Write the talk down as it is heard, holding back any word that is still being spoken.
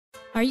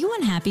Are you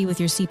unhappy with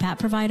your CPAP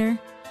provider?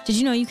 Did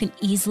you know you can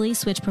easily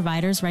switch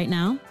providers right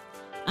now?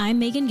 I'm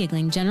Megan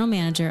Giggling, General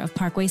Manager of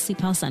Parkway Sleep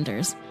Health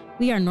Centers.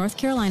 We are North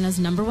Carolina's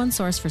 #1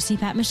 source for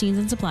CPAP machines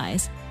and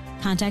supplies.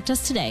 Contact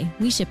us today.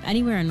 We ship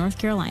anywhere in North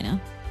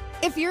Carolina.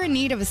 If you're in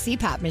need of a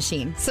CPAP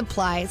machine,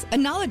 supplies, a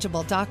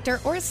knowledgeable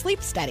doctor, or a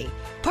sleep study,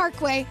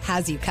 Parkway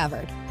has you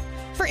covered.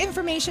 For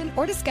information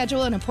or to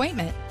schedule an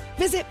appointment,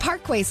 visit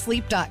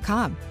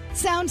parkwaysleep.com.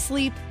 Sound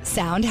sleep,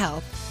 sound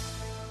health.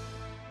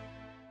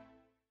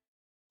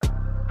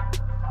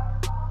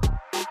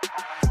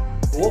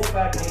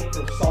 Wolfpack ain't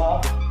for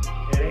soft.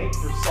 It ain't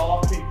for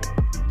soft people.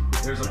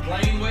 There's a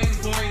plane waiting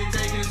for you to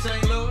take you to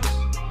St. Louis.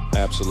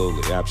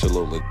 Absolutely,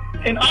 absolutely.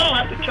 And I don't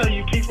have to tell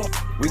you people.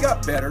 We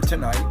got better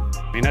tonight.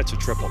 I mean, that's a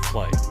triple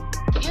play.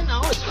 You know,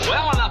 it's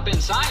welling up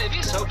inside of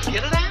you, so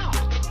get it out.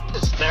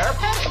 It's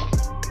therapeutic.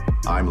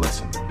 I'm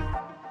listening.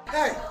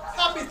 Hey,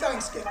 happy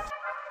Thanksgiving.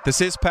 This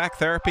is Pack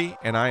Therapy,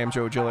 and I am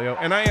Joe Giglio,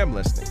 and I am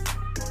listening.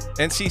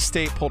 NC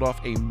State pulled off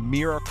a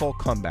miracle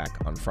comeback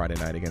on Friday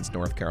night against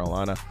North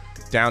Carolina.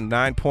 Down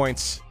 9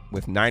 points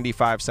with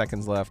 95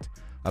 seconds left.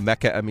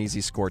 Emeka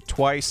Emezie scored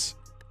twice.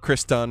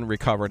 Chris Dunn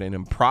recovered an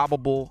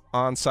improbable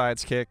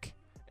onside kick.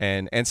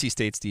 And NC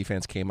State's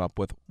defense came up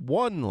with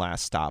one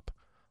last stop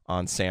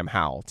on Sam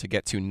Howell to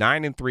get to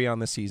 9-3 on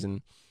the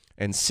season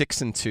and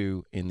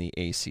 6-2 in the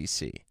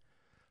ACC.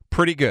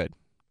 Pretty good.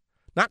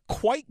 Not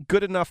quite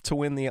good enough to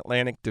win the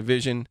Atlantic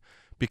Division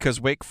because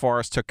Wake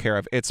Forest took care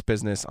of its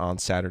business on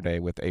Saturday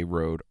with a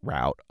road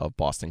rout of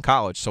Boston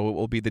College. So it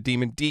will be the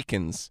Demon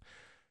Deacons,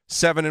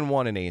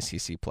 7-1 in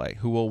ACC play,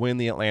 who will win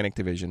the Atlantic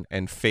Division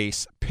and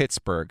face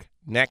Pittsburgh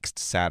next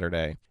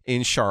Saturday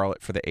in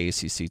Charlotte for the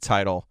ACC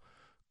title.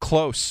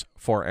 Close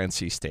for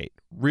NC State.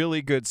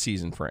 Really good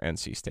season for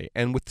NC State,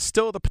 and with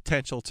still the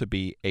potential to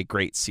be a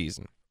great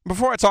season.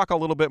 Before I talk a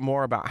little bit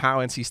more about how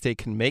NC State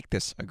can make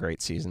this a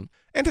great season,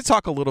 and to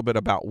talk a little bit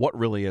about what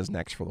really is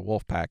next for the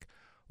Wolfpack, I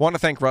want to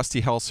thank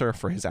Rusty Helser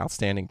for his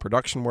outstanding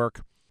production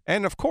work,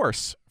 and of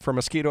course, for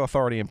Mosquito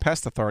Authority and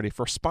Pest Authority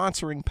for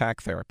sponsoring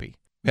Pack Therapy.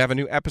 We have a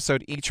new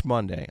episode each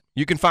Monday.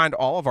 You can find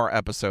all of our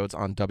episodes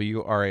on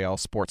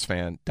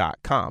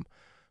WRALSportsFan.com.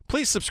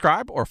 Please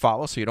subscribe or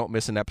follow so you don't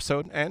miss an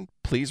episode, and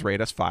please rate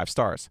us 5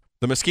 stars.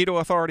 The Mosquito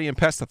Authority and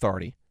Pest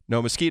Authority.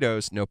 No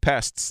mosquitoes, no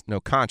pests, no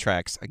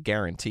contracts,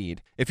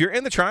 guaranteed. If you're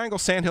in the Triangle,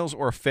 Sandhills,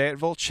 or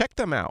Fayetteville, check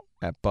them out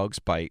at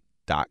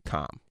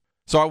bugsbite.com.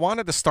 So I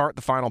wanted to start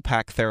the final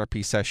Pack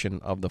Therapy session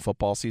of the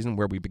football season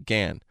where we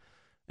began,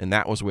 and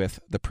that was with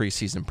the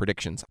preseason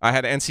predictions. I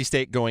had NC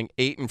State going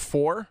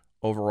 8-4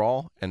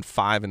 overall and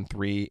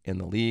 5-3 in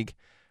the league.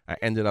 I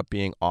ended up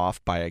being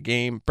off by a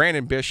game.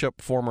 Brandon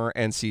Bishop, former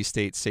NC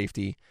State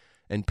safety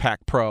and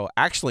Pack Pro,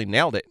 actually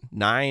nailed it,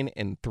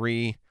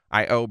 9-3.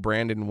 I owe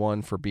Brandon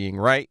one for being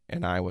right,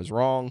 and I was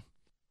wrong.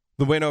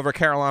 The win over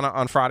Carolina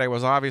on Friday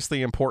was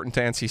obviously important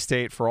to NC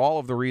State for all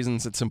of the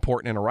reasons it's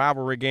important in a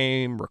rivalry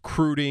game,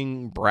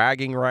 recruiting,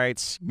 bragging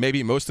rights,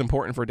 maybe most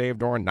important for Dave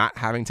Doeren, not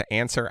having to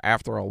answer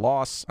after a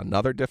loss,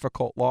 another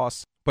difficult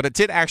loss. But it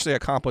did actually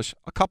accomplish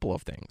a couple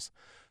of things.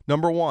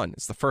 Number one,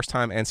 it's the first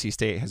time NC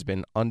State has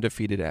been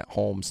undefeated at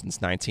home since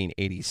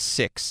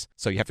 1986.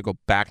 So you have to go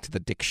back to the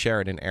Dick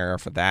Sheridan era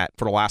for that,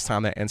 for the last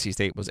time that NC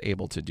State was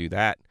able to do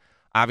that.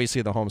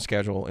 Obviously, the home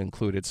schedule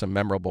included some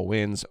memorable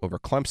wins over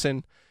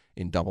Clemson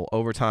in double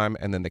overtime,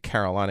 and then the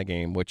Carolina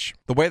game, which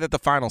the way that the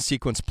final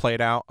sequence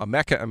played out,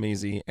 Emeka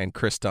Emezie and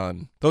Chris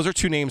Dunn, those are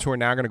two names who are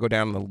now going to go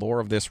down in the lore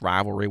of this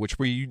rivalry, which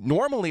we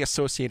normally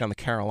associate on the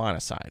Carolina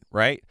side,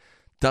 right?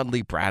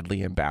 Dudley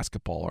Bradley in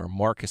basketball, or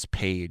Marcus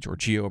Page, or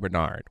Gio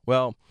Bernard.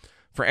 Well,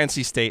 for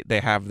NC State, they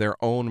have their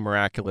own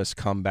miraculous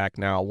comeback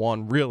now,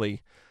 one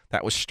really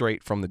that was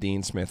straight from the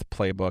Dean Smith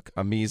playbook.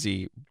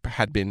 Emezie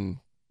had been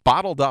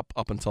bottled up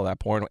until that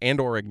point and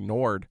or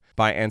ignored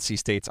by NC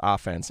State's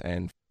offense,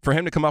 and for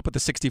him to come up with a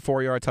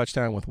 64-yard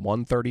touchdown with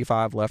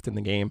 1:35 left in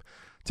the game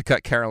to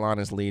cut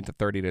Carolina's lead to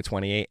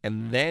 30-28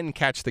 and then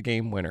catch the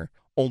game winner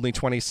only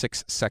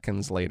 26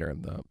 seconds later,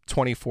 the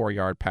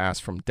 24-yard pass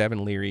from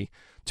Devin Leary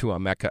to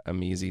Emeka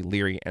Emezie.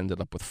 Leary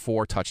ended up with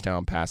 4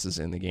 touchdown passes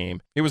in the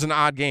game. It was an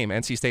odd game.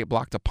 NC State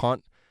blocked a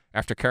punt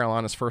after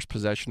Carolina's first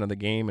possession of the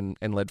game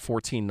and led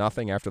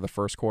 14-0 after the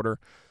first quarter,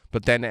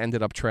 but then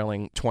ended up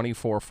trailing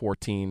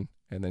 24-14,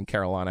 and then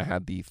Carolina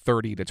had the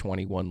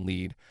 30-21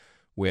 lead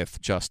with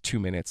just 2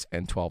 minutes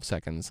and 12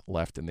 seconds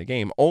left in the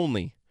game,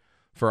 only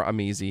for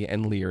Emezie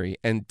and Leary.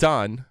 And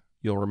Dunn,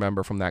 you'll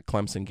remember from that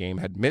Clemson game,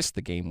 had missed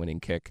the game-winning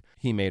kick.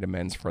 He made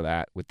amends for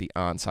that with the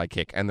onside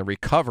kick and the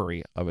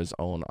recovery of his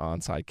own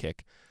onside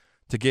kick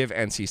to give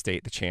NC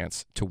State the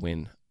chance to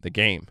win the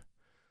game.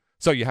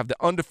 So you have the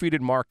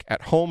undefeated mark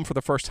at home for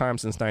the first time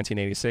since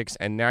 1986,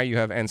 and now you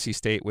have NC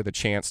State with a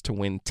chance to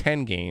win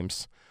 10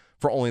 games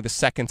for only the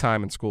second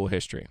time in school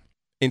history.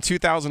 In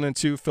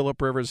 2002,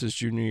 Phillip Rivers'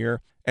 junior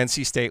year,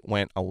 NC State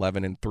went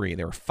 11-3.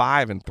 They were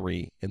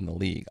 5-3 in the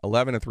league,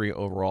 11-3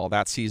 overall.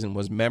 That season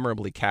was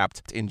memorably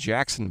capped in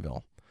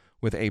Jacksonville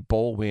with a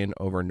bowl win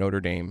over Notre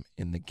Dame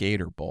in the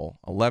Gator Bowl,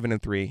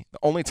 11-3. The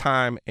only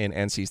time in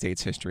NC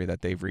State's history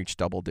that they've reached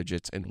double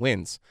digits in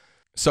wins.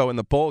 So in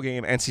the bowl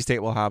game, NC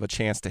State will have a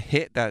chance to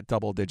hit that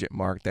double-digit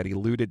mark that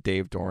eluded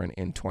Dave Doeren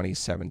in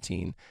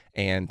 2017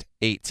 and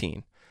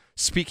 18.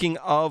 Speaking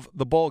of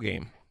the bowl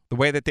game, the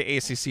way that the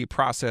ACC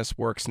process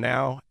works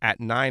now, at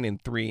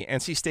 9-3,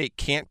 NC State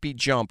can't be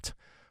jumped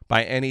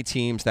by any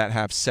teams that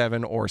have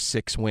 7 or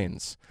 6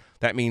 wins.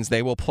 That means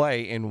they will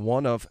play in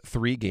one of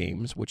 3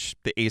 games, which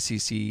the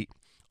ACC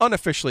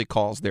unofficially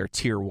calls their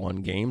Tier 1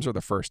 games or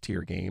the first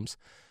tier games,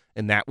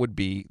 and that would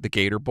be the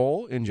Gator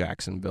Bowl in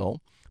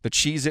Jacksonville, the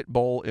Cheez-It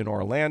Bowl in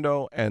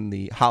Orlando, and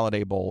the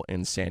Holiday Bowl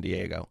in San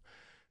Diego.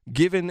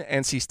 Given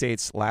NC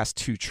State's last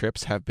 2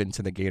 trips have been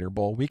to the Gator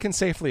Bowl, we can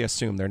safely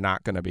assume they're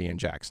not going to be in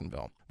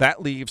Jacksonville.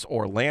 That leaves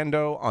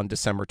Orlando on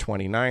December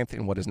 29th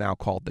in what is now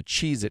called the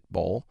Cheez-It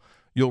Bowl.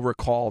 You'll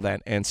recall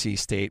that NC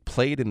State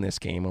played in this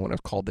game in what was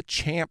called the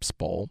Champs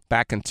Bowl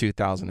back in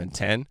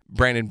 2010.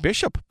 Brandon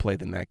Bishop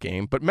played in that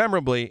game, but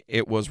memorably,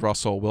 it was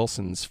Russell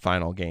Wilson's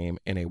final game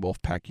in a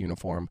Wolfpack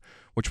uniform,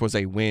 which was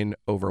a win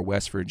over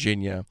West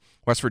Virginia.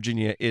 West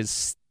Virginia is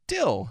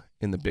still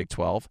in the Big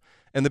 12,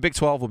 and the Big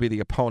 12 will be the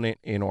opponent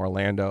in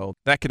Orlando.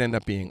 That could end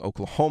up being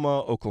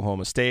Oklahoma,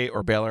 Oklahoma State,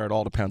 or Baylor. It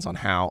all depends on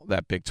how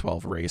that Big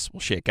 12 race will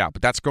shake out,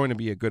 but that's going to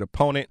be a good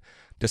opponent.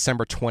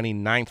 December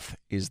 29th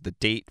is the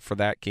date for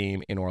that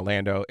game in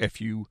Orlando. If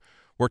you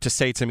were to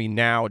say to me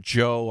now,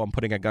 Joe, I'm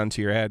putting a gun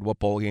to your head, what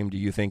bowl game do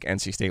you think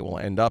NC State will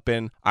end up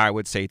in? I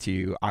would say to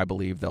you, I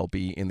believe they'll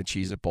be in the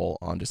Cheez-It Bowl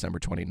on December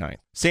 29th.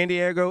 San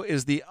Diego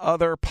is the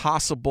other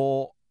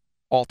possible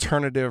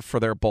alternative for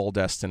their bowl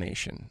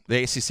destination.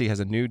 The ACC has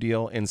a new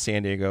deal in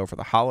San Diego for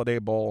the Holiday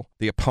Bowl.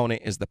 The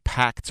opponent is the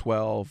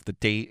Pac-12. The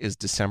date is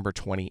December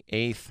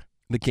 28th.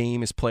 The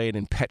game is played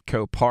in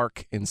Petco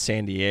Park in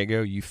San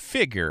Diego. You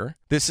figure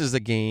this is a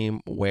game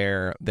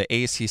where the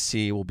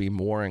ACC will be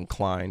more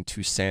inclined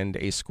to send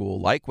a school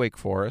like Wake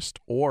Forest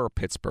or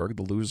Pittsburgh,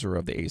 the loser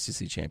of the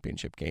ACC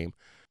championship game.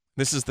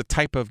 This is the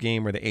type of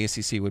game where the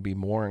ACC would be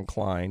more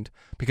inclined,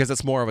 because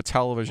it's more of a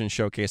television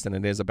showcase than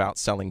it is about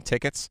selling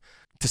tickets,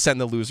 to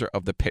send the loser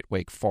of the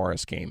Pitt-Wake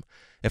Forest game.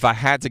 If I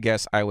had to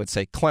guess, I would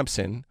say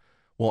Clemson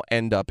will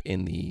end up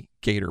in the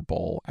Gator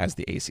Bowl as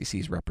the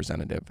ACC's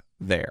representative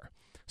there.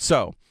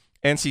 So,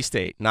 NC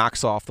State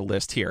knocks off the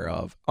list here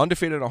of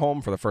undefeated at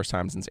home for the first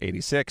time since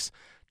 '86,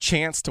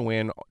 chance to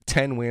win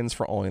 10 wins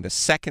for only the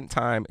second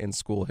time in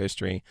school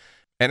history,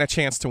 and a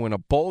chance to win a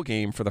bowl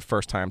game for the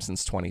first time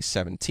since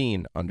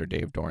 2017 under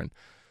Dave Doeren.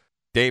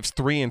 Dave's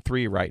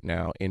 3-3 right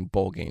now in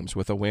bowl games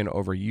with a win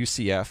over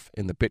UCF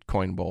in the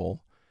Bitcoin Bowl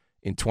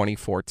in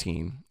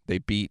 2014. They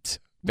beat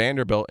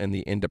Vanderbilt in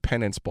the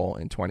Independence Bowl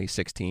in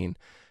 2016,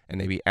 and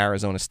they beat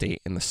Arizona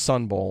State in the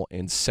Sun Bowl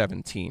in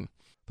 17.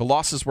 The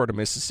losses were to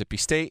Mississippi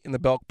State in the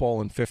Belk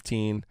Bowl in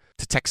 15,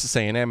 to Texas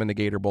A&M in the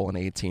Gator Bowl in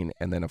 18,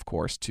 and then, of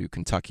course, to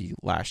Kentucky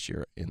last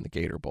year in the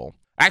Gator Bowl.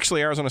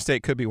 Actually, Arizona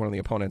State could be one of the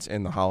opponents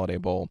in the Holiday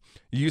Bowl.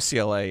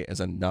 UCLA is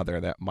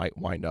another that might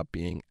wind up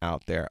being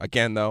out there.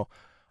 Again, though,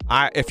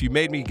 if you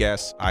made me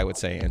guess, I would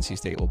say NC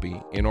State will be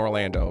in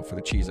Orlando for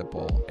the Cheez-It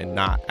Bowl and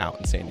not out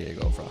in San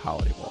Diego for the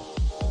Holiday Bowl.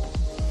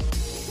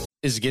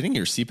 Is getting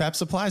your CPAP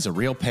supplies a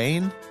real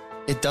pain?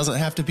 It doesn't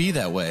have to be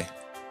that way.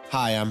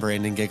 Hi, I'm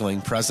Brandon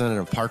Giggling, president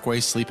of Parkway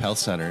Sleep Health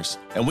Centers,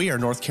 and we are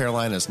North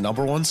Carolina's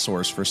 #1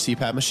 source for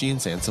CPAP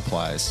machines and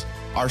supplies.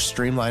 Our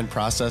streamlined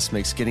process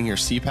makes getting your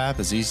CPAP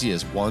as easy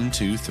as 1,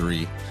 2,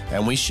 3,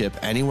 and we ship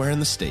anywhere in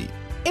the state.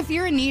 If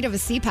you're in need of a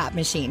CPAP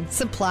machine,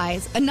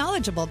 supplies, a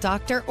knowledgeable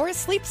doctor, or a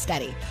sleep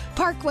study,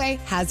 Parkway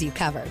has you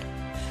covered.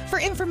 For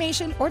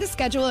information or to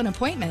schedule an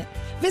appointment,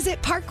 visit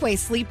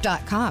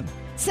parkwaysleep.com.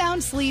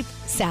 Sound sleep,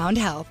 sound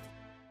health.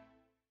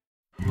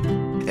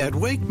 At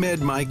WakeMed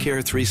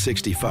MyCare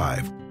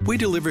 365, we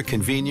deliver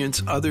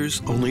convenience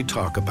others only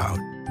talk about.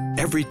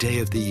 Every day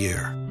of the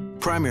year.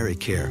 Primary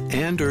care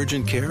and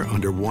urgent care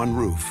under one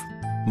roof.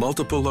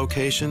 Multiple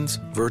locations,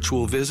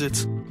 virtual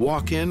visits,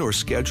 walk-in or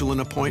schedule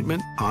an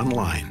appointment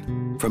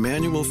online. From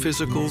annual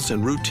physicals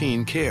and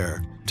routine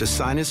care to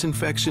sinus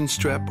infection,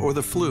 strep, or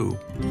the flu,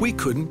 we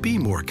couldn't be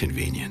more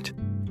convenient.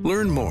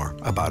 Learn more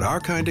about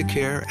our kind of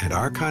care and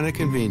our kind of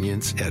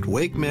convenience at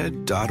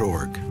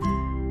wakemed.org.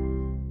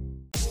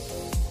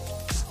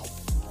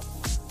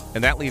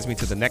 And that leads me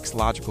to the next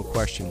logical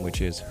question, which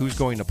is who's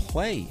going to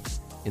play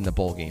in the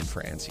bowl game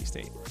for NC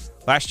State?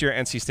 Last year,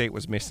 NC State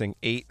was missing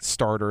 8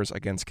 starters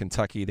against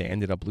Kentucky. They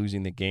ended up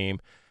losing the game.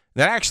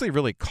 That actually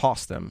really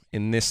cost them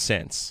in this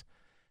sense.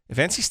 If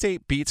NC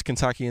State beats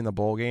Kentucky in the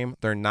bowl game,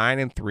 they're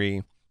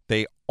 9-3.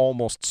 They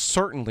almost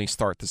certainly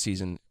start the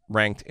season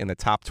ranked in the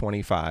top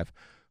 25,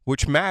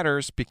 which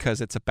matters because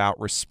it's about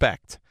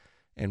respect.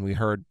 And we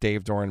heard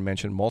Dave Doeren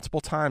mention multiple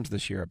times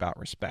this year about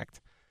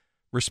respect.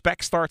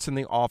 Respect starts in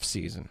the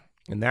offseason,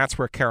 and that's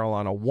where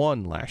Carolina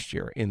won last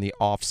year, in the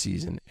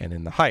offseason and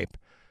in the hype.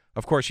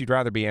 Of course, you'd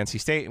rather be NC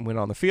State and win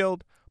on the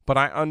field, but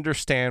I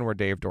understand where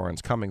Dave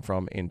Doeren's coming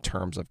from in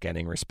terms of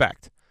getting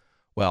respect.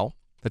 Well,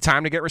 the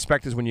time to get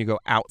respect is when you go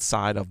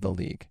outside of the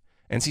league.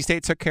 NC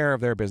State took care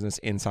of their business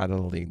inside of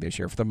the league this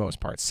year for the most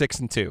part,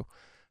 6-2.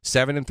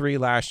 7-3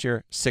 last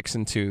year,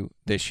 6-2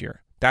 this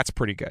year. That's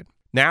pretty good.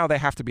 Now they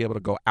have to be able to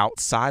go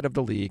outside of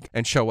the league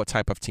and show what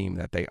type of team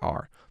that they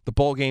are. The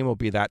bowl game will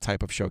be that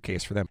type of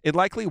showcase for them. It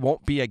likely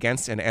won't be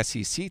against an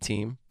SEC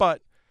team,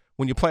 but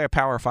when you play a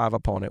Power 5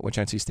 opponent, which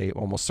NC State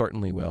almost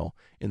certainly will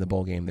in the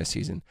bowl game this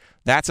season,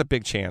 that's a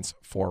big chance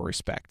for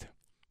respect.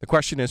 The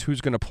question is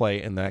who's going to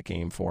play in that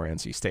game for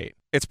NC State.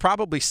 It's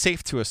probably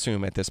safe to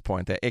assume at this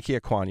point that Ike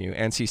Ekwonu,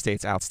 NC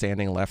State's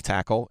outstanding left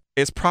tackle,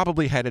 is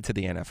probably headed to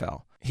the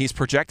NFL. He's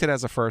projected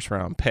as a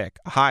first-round pick,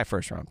 a high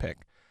first-round pick.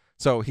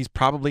 So he's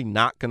probably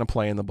not going to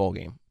play in the bowl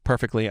game.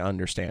 Perfectly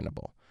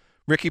understandable.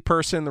 Ricky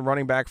Person, the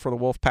running back for the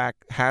Wolfpack,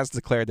 has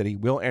declared that he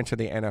will enter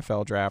the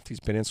NFL draft. He's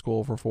been in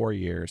school for 4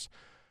 years.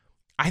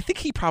 I think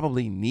he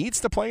probably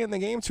needs to play in the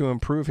game to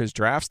improve his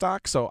draft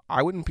stock, so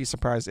I wouldn't be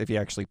surprised if he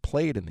actually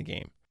played in the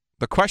game.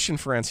 The question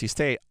for NC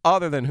State,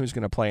 other than who's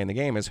going to play in the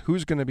game, is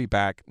who's going to be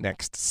back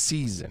next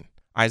season.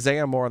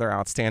 Isaiah Moore, their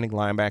outstanding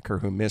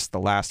linebacker who missed the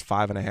last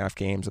 5.5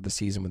 games of the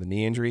season with a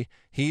knee injury,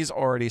 he's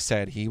already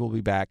said he will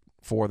be back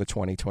for the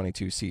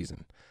 2022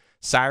 season.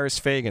 Cyrus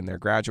Fagan, their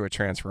graduate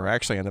transfer,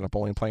 actually ended up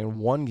only playing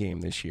 1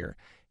 game this year.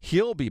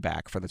 He'll be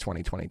back for the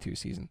 2022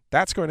 season.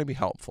 That's going to be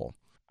helpful.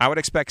 I would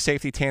expect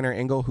safety Tanner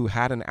Ingle, who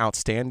had an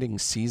outstanding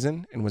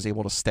season and was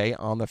able to stay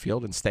on the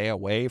field and stay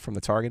away from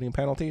the targeting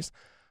penalties,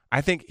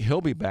 I think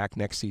he'll be back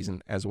next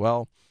season as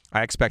well.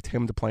 I expect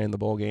him to play in the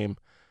bowl game.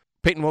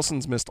 Peyton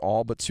Wilson's missed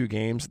all but 2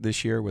 games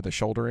this year with a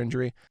shoulder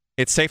injury.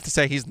 It's safe to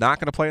say he's not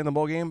going to play in the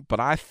bowl game, but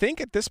I think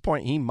at this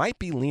point he might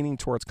be leaning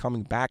towards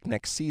coming back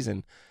next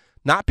season,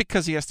 not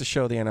because he has to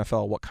show the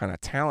NFL what kind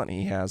of talent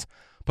he has,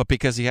 but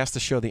because he has to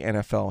show the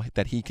NFL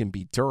that he can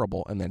be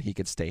durable and that he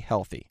could stay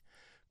healthy.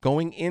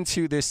 Going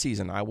into this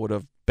season, I would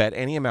have bet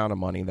any amount of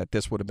money that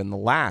this would have been the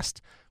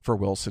last for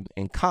Wilson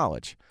in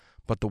college.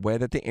 But the way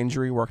that the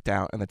injury worked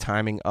out and the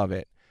timing of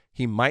it,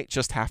 he might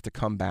just have to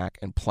come back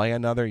and play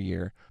another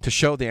year to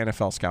show the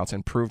NFL scouts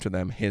and prove to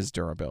them his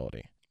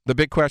durability. The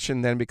big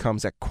question then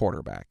becomes at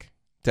quarterback.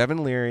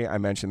 Devin Leary, I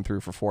mentioned, threw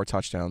for 4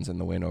 touchdowns in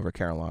the win over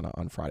Carolina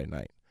on Friday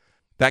night.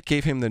 That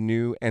gave him the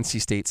new NC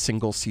State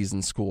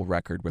single-season school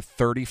record with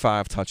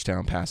 35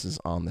 touchdown passes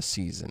on the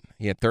season.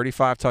 He had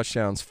 35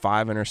 touchdowns,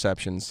 5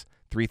 interceptions,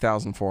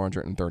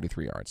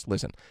 3,433 yards.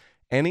 Listen,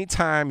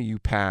 anytime you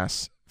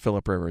pass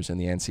Phillip Rivers in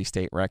the NC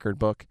State record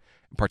book,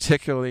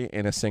 particularly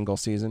in a single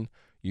season,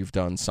 you've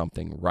done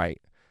something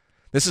right.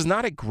 This is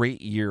not a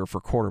great year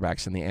for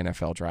quarterbacks in the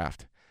NFL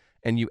draft.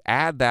 And you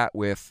add that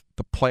with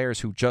the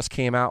players who just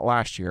came out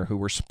last year who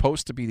were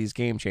supposed to be these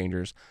game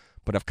changers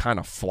but have kind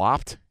of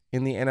flopped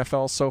in the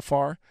NFL so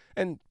far,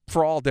 and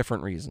for all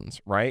different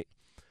reasons, right?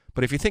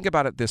 But if you think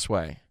about it this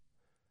way,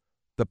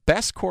 the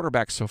best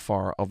quarterback so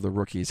far of the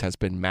rookies has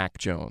been Mac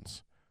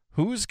Jones.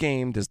 Whose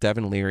game does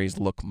Devin Leary's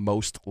look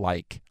most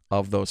like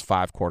of those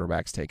 5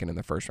 quarterbacks taken in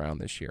the first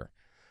round this year?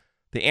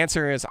 The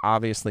answer is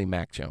obviously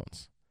Mac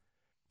Jones.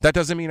 That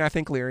doesn't mean I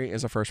think Leary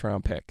is a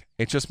first-round pick.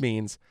 It just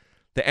means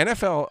the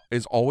NFL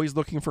is always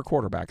looking for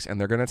quarterbacks, and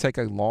they're going to take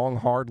a long,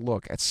 hard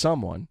look at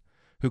someone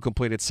who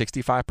completed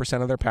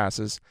 65% of their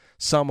passes,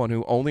 someone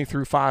who only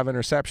threw 5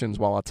 interceptions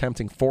while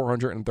attempting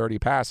 430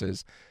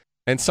 passes,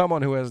 and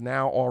someone who has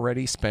now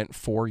already spent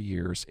 4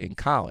 years in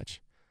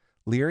college.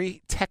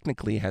 Leary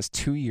technically has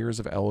 2 years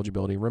of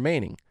eligibility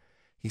remaining.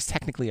 He's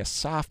technically a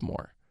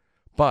sophomore,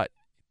 but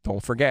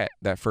don't forget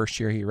that first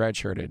year he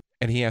redshirted,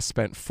 and he has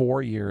spent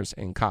 4 years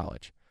in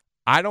college.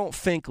 I don't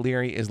think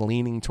Leary is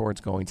leaning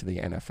towards going to the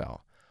NFL.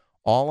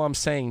 All I'm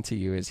saying to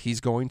you is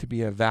he's going to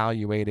be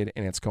evaluated,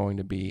 and it's going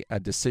to be a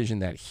decision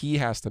that he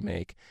has to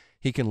make.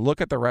 He can look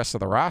at the rest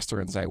of the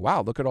roster and say,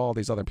 wow, look at all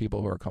these other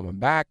people who are coming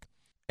back,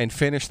 and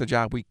finish the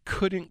job we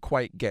couldn't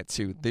quite get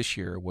to this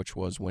year, which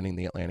was winning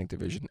the Atlantic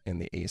Division and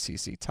the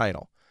ACC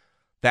title.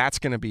 That's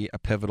going to be a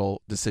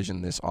pivotal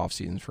decision this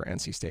offseason for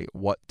NC State,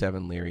 what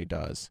Devin Leary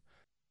does.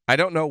 I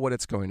don't know what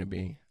it's going to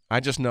be.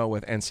 I just know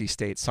with NC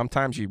State,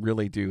 sometimes you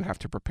really do have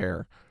to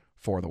prepare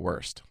for the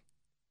worst.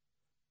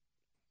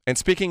 And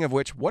speaking of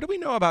which, what do we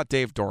know about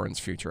Dave Doeren's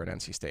future at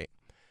NC State?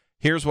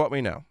 Here's what we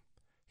know.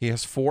 He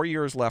has 4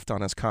 years left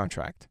on his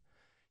contract.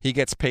 He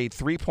gets paid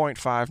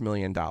 $3.5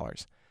 million.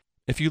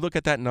 If you look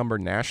at that number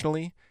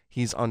nationally,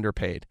 he's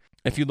underpaid.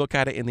 If you look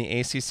at it in the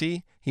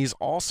ACC, he's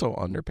also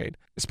underpaid,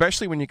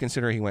 especially when you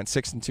consider he went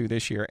 6-2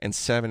 this year and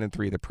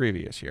 7-3 the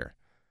previous year.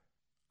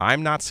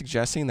 I'm not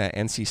suggesting that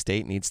NC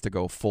State needs to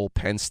go full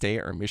Penn State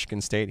or Michigan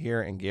State here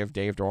and give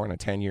Dave Doeren a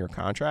 10-year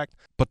contract,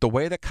 but the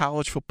way that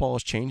college football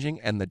is changing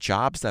and the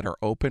jobs that are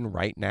open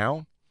right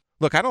now,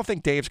 look, I don't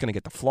think Dave's going to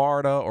get the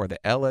Florida or the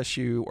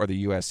LSU or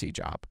the USC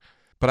job,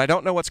 but I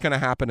don't know what's going to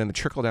happen in the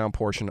trickle-down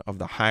portion of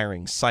the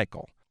hiring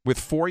cycle.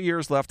 With 4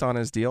 years left on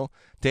his deal,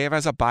 Dave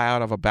has a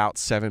buyout of about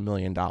 $7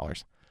 million.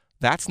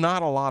 That's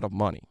not a lot of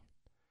money.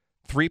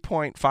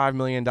 $3.5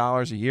 million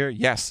a year,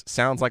 yes,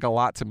 sounds like a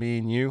lot to me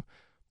and you,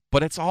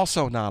 but it's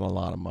also not a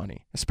lot of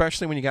money,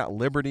 especially when you got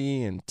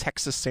Liberty and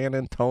Texas San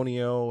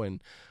Antonio and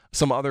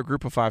some other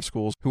group of 5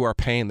 schools who are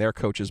paying their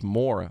coaches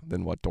more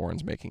than what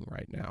Doeren's making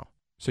right now.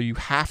 So you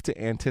have to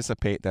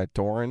anticipate that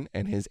Doeren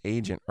and his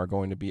agent are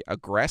going to be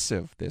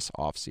aggressive this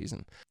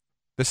offseason.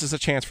 This is a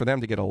chance for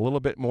them to get a little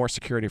bit more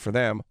security for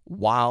them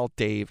while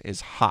Dave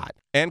is hot.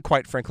 And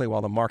quite frankly,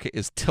 while the market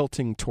is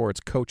tilting towards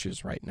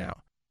coaches right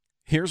now.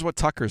 Here's what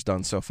Tucker's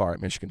done so far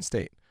at Michigan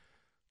State.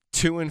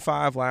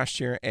 2-5 last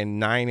year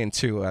and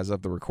 9-2 as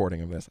of the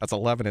recording of this. That's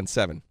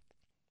 11-7.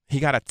 He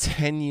got a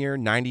 10-year,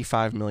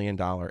 $95 million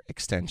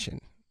extension.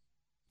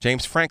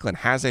 James Franklin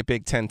has a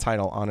Big Ten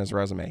title on his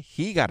resume.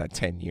 He got a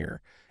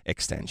 10-year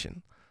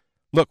extension.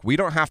 Look, we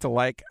don't have to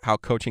like how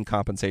coaching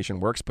compensation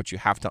works, but you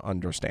have to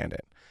understand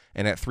it.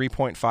 And at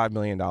 $3.5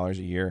 million a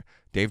year,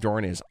 Dave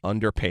Doeren is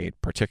underpaid,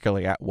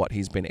 particularly at what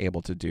he's been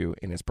able to do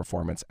in his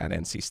performance at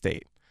NC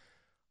State.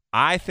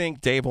 I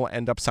think Dave will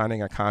end up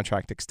signing a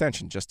contract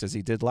extension, just as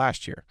he did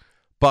last year.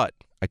 But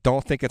I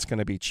don't think it's going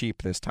to be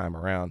cheap this time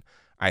around.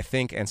 I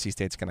think NC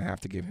State's going to have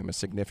to give him a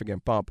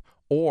significant bump,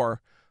 or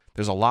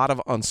there's a lot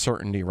of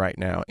uncertainty right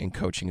now in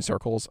coaching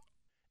circles,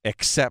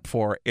 except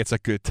for it's a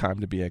good time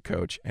to be a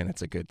coach, and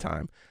it's a good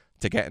time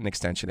to get an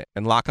extension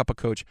and lock up a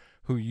coach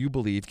who you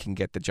believe can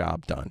get the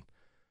job done.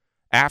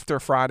 After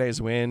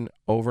Friday's win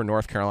over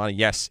North Carolina,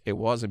 yes, it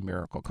was a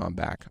miracle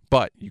comeback,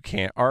 but you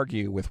can't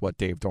argue with what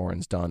Dave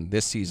Doeren's done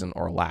this season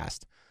or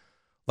last.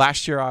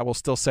 Last year, I will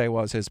still say,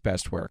 was his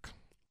best work.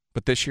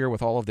 But this year,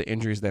 with all of the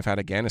injuries they've had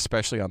again,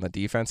 especially on the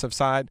defensive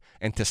side,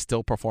 and to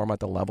still perform at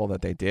the level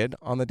that they did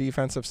on the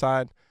defensive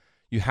side,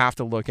 you have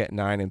to look at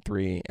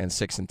 9-3 and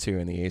 6-2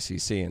 in the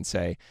ACC and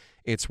say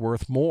it's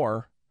worth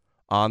more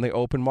on the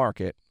open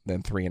market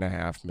than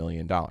 $3.5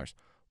 million.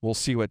 We'll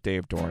see what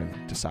Dave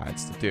Doeren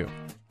decides to do.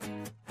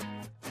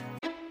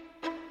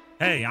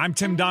 Hey, I'm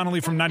Tim Donnelly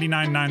from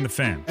 99.9 The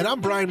Fan. And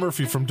I'm Brian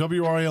Murphy from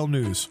WRAL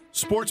News.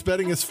 Sports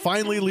betting is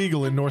finally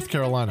legal in North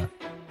Carolina.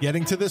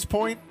 Getting to this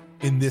point,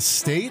 in this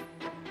state,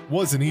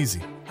 wasn't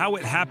easy. How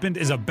it happened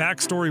is a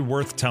backstory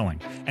worth telling,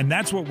 and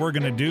that's what we're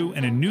going to do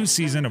in a new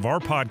season of our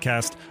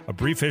podcast, A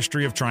Brief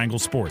History of Triangle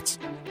Sports.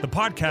 The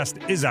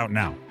podcast is out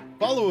now.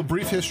 Follow A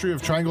Brief History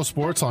of Triangle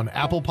Sports on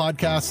Apple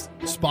Podcasts,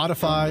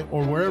 Spotify,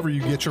 or wherever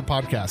you get your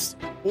podcasts,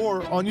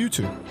 or on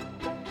YouTube.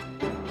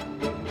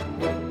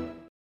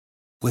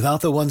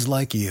 Without the ones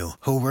like you,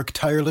 who work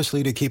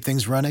tirelessly to keep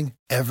things running,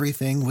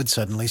 everything would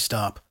suddenly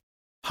stop.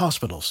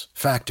 Hospitals,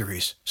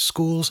 factories,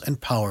 schools,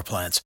 and power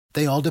plants,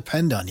 they all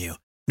depend on you.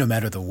 No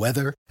matter the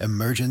weather,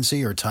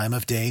 emergency, or time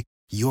of day,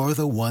 you're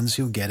the ones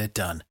who get it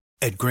done.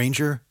 At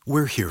Grainger,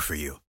 we're here for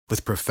you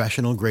with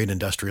professional-grade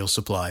industrial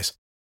supplies.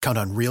 Count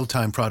on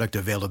real-time product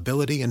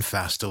availability and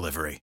fast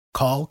delivery.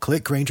 Call,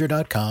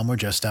 clickgrainger.com, or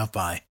just stop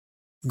by.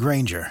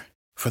 Grainger,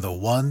 for the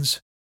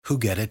ones who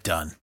get it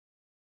done.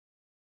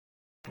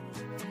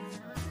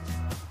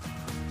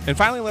 And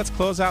finally, let's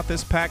close out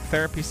this packed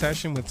therapy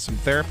session with some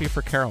therapy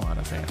for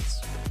Carolina fans.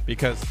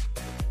 Because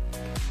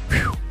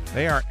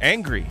they are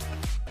angry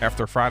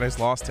after Friday's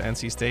loss to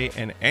NC State,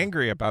 and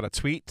angry about a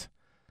tweet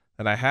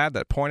that I had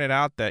that pointed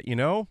out that,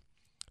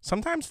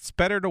 sometimes it's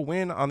better to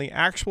win on the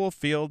actual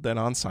field than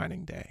on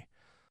signing day.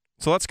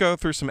 So let's go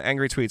through some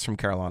angry tweets from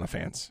Carolina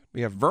fans.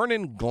 We have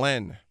Vernon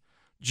Glenn.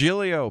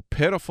 Giglio,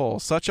 pitiful,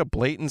 such a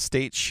blatant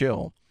state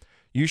shill.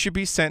 You should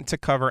be sent to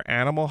cover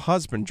animal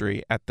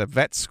husbandry at the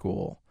vet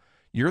school.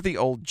 You're the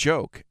old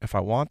joke. If I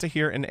want to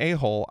hear an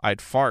a-hole,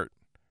 I'd fart.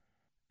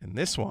 And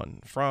this one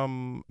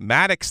from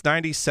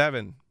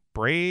Maddox97,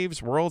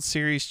 Braves World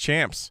Series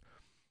champs.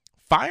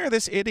 Fire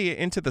this idiot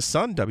into the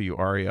sun,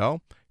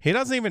 WREL. He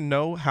doesn't even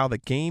know how the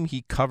game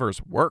he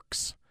covers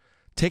works.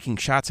 Taking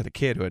shots at a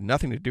kid who had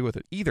nothing to do with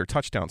either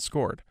touchdown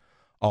scored.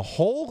 A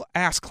whole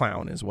ass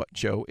clown is what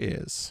Joe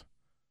is.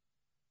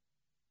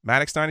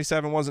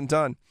 Maddox97 wasn't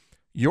done.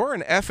 You're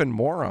an effing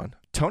moron.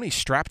 Tony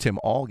strapped him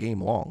all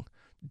game long.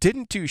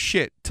 Didn't do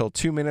shit till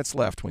 2 minutes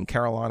left when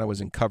Carolina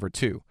was in cover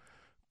 2.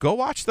 Go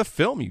watch the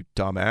film, you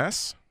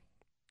dumbass.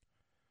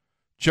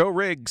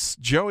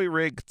 Joey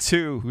Rig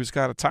 2, who's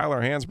got a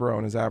Tyler Hansbrough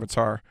in his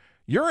avatar.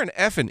 You're an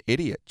effing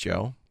idiot,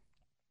 Joe.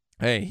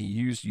 Hey, he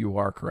used "you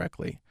are"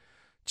 correctly.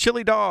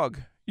 Chili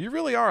Dog, you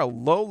really are a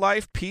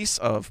low-life piece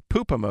of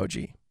poop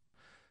emoji.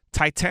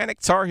 Titanic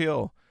Tar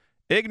Heel,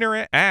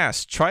 ignorant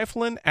ass,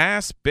 trifling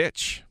ass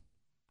bitch.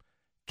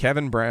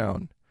 Kevin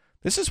Brown,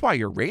 this is why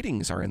your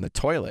ratings are in the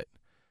toilet.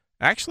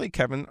 Actually,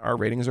 Kevin, our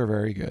ratings are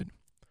very good.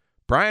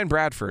 Brian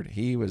Bradford,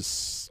 he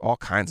was all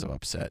kinds of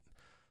upset.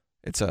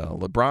 It's a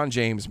LeBron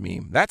James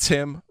meme. That's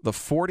him, the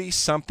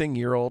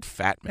 40-something-year-old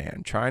fat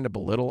man trying to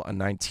belittle a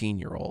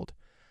 19-year-old.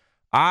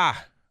 I'm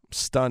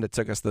stunned it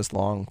took us this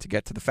long to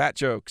get to the fat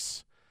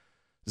jokes.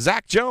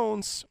 Zach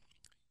Jones,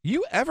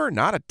 you ever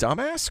not a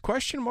dumbass? ?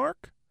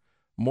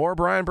 More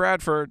Brian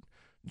Bradford.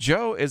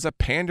 Joe is a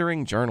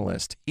pandering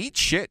journalist. Eat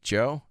shit,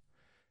 Joe.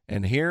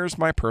 And here's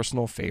my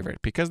personal favorite,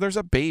 because there's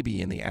a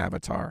baby in the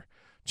avatar.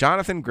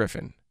 Jonathan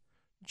Griffin.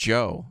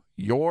 Joe,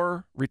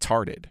 you're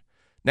retarded.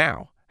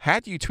 Now,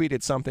 had you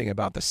tweeted something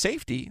about the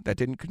safety that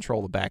didn't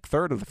control the back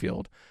third of the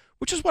field,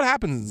 which is what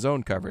happens in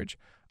zone coverage,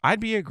 I'd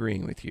be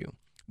agreeing with you.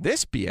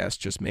 This BS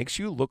just makes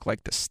you look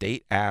like the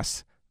state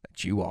ass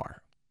that you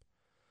are.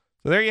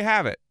 So there you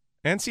have it.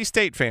 NC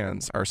State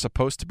fans are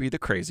supposed to be the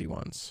crazy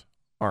ones,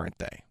 aren't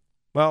they?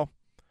 Well,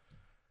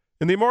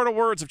 in the immortal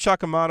words of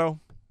Chuck Amato,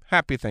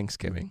 happy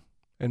Thanksgiving.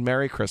 and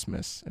Merry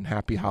Christmas and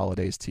Happy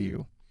Holidays to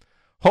you.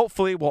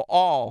 Hopefully, we'll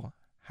all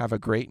have a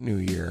great new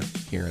year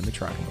here in the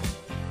Triangle.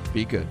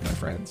 Be good, my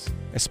friends,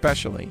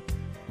 especially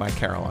my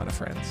Carolina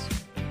friends.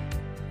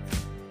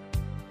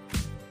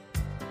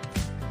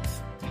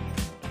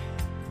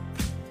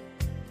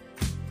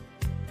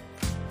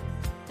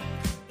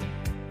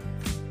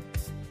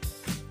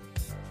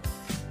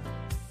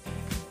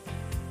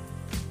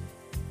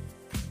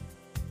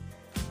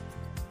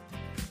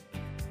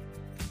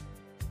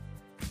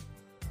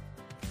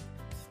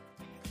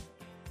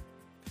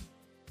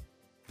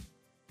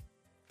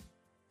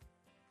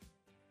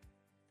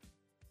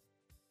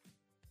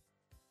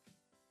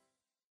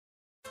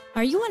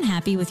 Are you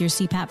unhappy with your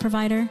CPAP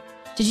provider?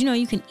 Did you know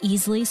you can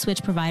easily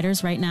switch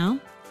providers right now?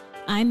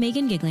 I'm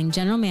Megan Giggling,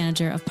 General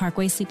Manager of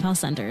Parkway Sleep Health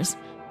Centers.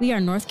 We are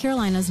North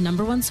Carolina's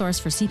 #1 source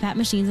for CPAP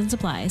machines and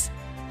supplies.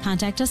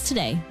 Contact us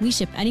today. We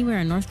ship anywhere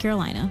in North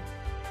Carolina.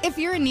 If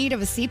you're in need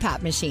of a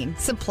CPAP machine,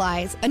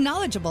 supplies, a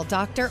knowledgeable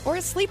doctor, or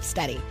a sleep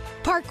study,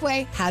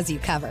 Parkway has you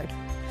covered.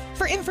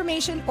 For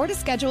information or to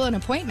schedule an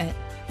appointment,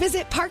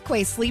 visit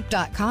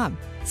parkwaysleep.com.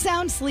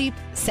 Sound sleep,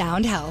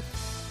 sound health.